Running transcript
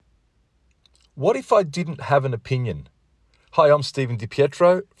What if I didn't have an opinion? Hi, I'm Stephen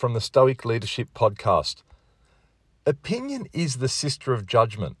DiPietro from the Stoic Leadership Podcast. Opinion is the sister of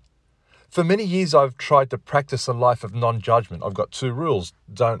judgment. For many years, I've tried to practice a life of non-judgment. I've got two rules: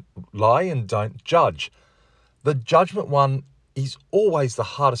 don't lie and don't judge. The judgment one is always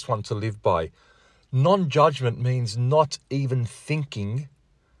the hardest one to live by. Non-judgment means not even thinking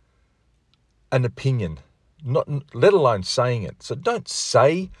an opinion, not let alone saying it. So don't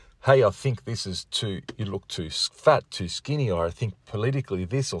say, hey, I think this is you look too fat, too skinny, or I think politically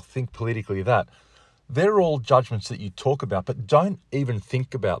this or think politically that. They're all judgments that you talk about, but don't even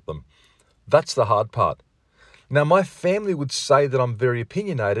think about them. That's the hard part. Now, my family would say that I'm very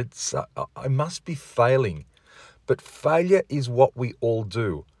opinionated, so I must be failing. But failure is what we all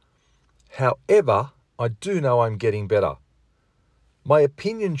do. However, I do know I'm getting better. My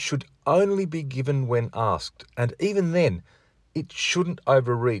opinion should only be given when asked, and even then, it shouldn't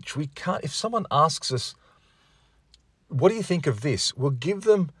overreach. We can't, if someone asks us, what do you think of this? We'll give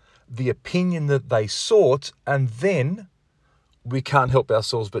them the opinion that they sought, and then we can't help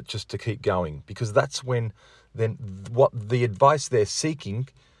ourselves but just to keep going, because that's when then what the advice they're seeking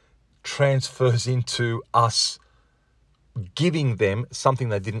transfers into us giving them something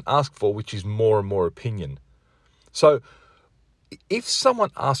they didn't ask for, which is more and more opinion. So if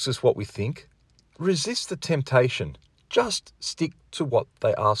someone asks us what we think, resist the temptation. Just stick to what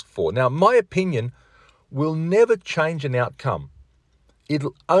they ask for. Now, my opinion will never change an outcome.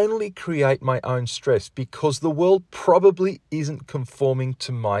 It'll only create my own stress, because the world probably isn't conforming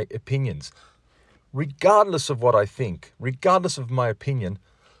to my opinions. Regardless of what I think, regardless of my opinion,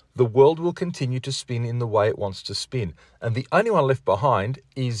 the world will continue to spin in the way it wants to spin. And the only one left behind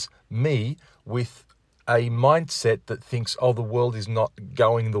is me with a mindset that thinks, oh, the world is not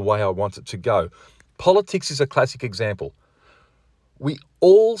going the way I want it to go. Politics is a classic example. We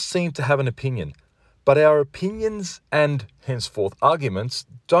all seem to have an opinion, but our opinions and henceforth arguments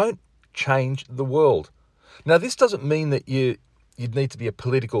don't change the world. Now, this doesn't mean that you'd need to be a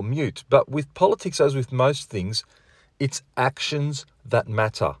political mute, but with politics, as with most things, it's actions that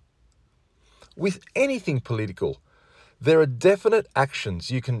matter. With anything political, there are definite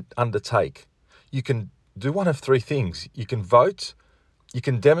actions you can undertake. You can do one of three things. You can vote, you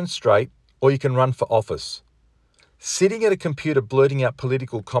can demonstrate, or you can run for office. Sitting at a computer blurting out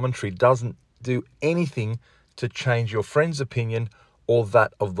political commentary doesn't do anything to change your friend's opinion or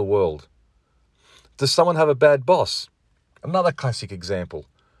that of the world. Does someone have a bad boss? Another classic example.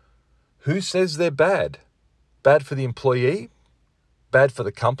 Who says they're bad? Bad for the employee? Bad for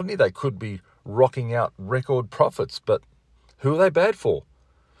the company? They could be rocking out record profits, but who are they bad for?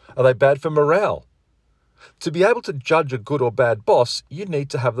 Are they bad for morale? To be able to judge a good or bad boss, you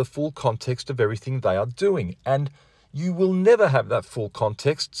need to have the full context of everything they are doing, and you will never have that full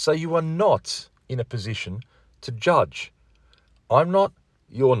context, so you are not in a position to judge. I'm not,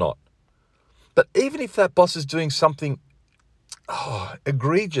 you're not. But even if that boss is doing something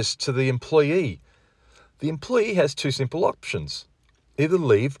egregious to the employee has two simple options: either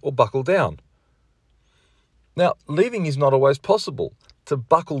leave or buckle down. Now, leaving is not always possible. To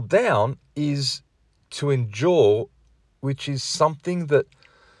buckle down is to endure, which is something that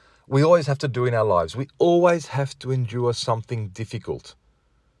we always have to do in our lives. We always have to endure something difficult.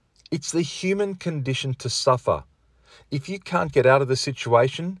 It's the human condition to suffer. If you can't get out of the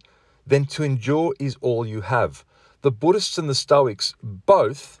situation, then to endure is all you have. The Buddhists and the Stoics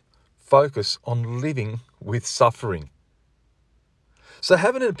both focus on living with suffering. So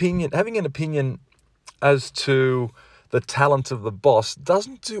having an opinion as to the talent of the boss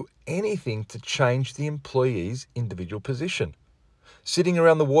doesn't do anything to change the employee's individual position. Sitting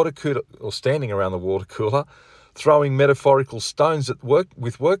around the water cooler or standing around the water cooler, throwing metaphorical stones at work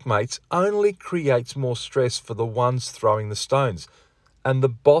with workmates only creates more stress for the ones throwing the stones, and the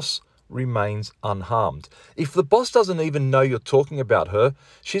boss remains unharmed. If the boss doesn't even know you're talking about her,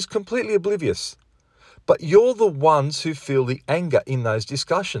 she's completely oblivious. But you're the ones who feel the anger in those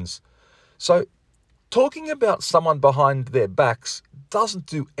discussions. So talking about someone behind their backs doesn't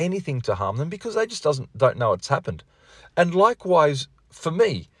do anything to harm them, because they just don't know it's happened. And likewise, for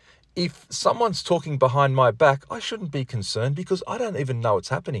me, if someone's talking behind my back, I shouldn't be concerned, because I don't even know it's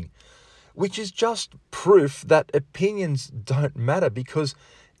happening, which is just proof that opinions don't matter, because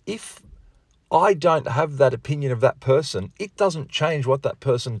if I don't have that opinion of that person, it doesn't change what that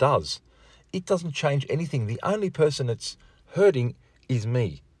person does. It doesn't change anything. The only person it's hurting is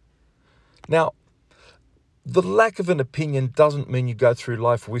me. Now, the lack of an opinion doesn't mean you go through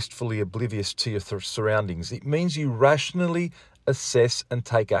life wistfully oblivious to your surroundings. It means you rationally assess and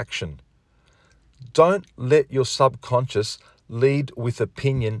take action. Don't let your subconscious lead with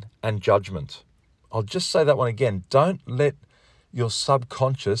opinion and judgment. I'll just say that one again. Don't let your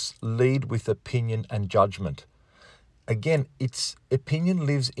subconscious lead with opinion and judgment. Again, opinion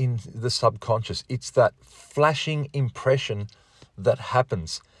lives in the subconscious. It's that flashing impression that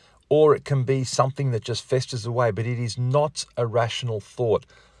happens. Or it can be something that just festers away, but it is not a rational thought.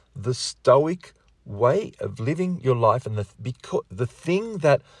 The Stoic way of living your life, and the thing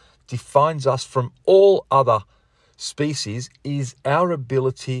that defines us from all other species, is our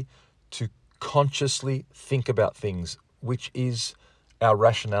ability to consciously think about things, which is our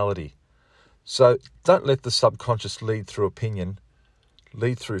rationality. So don't let the subconscious lead through opinion,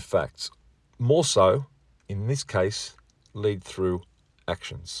 lead through facts. More so, in this case, lead through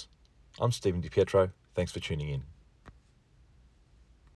actions. I'm Stephen DiPietro. Thanks for tuning in.